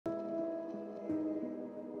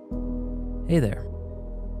Hey there.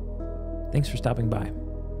 Thanks for stopping by.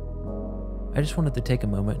 I just wanted to take a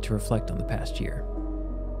moment to reflect on the past year.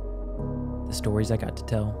 The stories I got to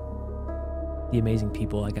tell, the amazing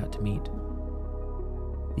people I got to meet,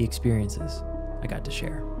 the experiences I got to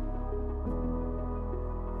share.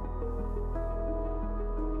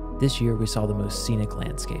 This year we saw the most scenic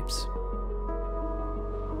landscapes.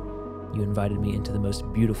 You invited me into the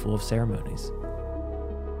most beautiful of ceremonies,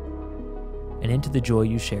 and into the joy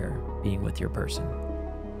you share being with your person.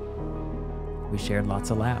 We shared lots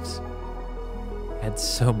of laughs, had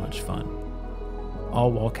so much fun,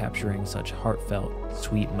 all while capturing such heartfelt,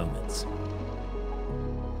 sweet moments.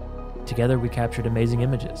 Together we captured amazing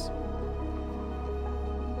images,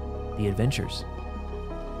 the adventures,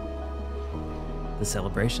 the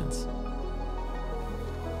celebrations,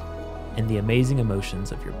 and the amazing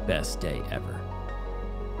emotions of your best day ever.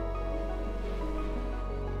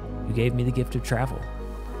 You gave me the gift of travel.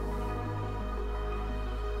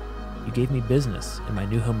 You gave me business in my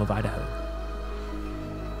new home of Idaho.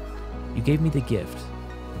 You gave me the gift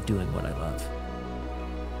of doing what I love,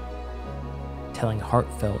 telling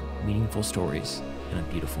heartfelt, meaningful stories in a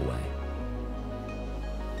beautiful way.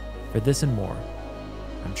 For this and more,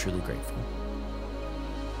 I'm truly grateful.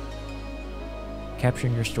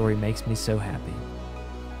 Capturing your story makes me so happy,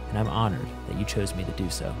 and I'm honored that you chose me to do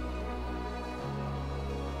so.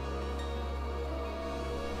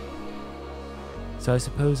 So I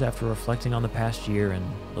suppose after reflecting on the past year and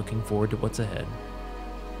looking forward to what's ahead,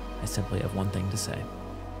 I simply have one thing to say.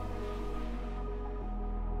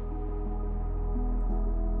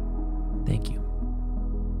 Thank you.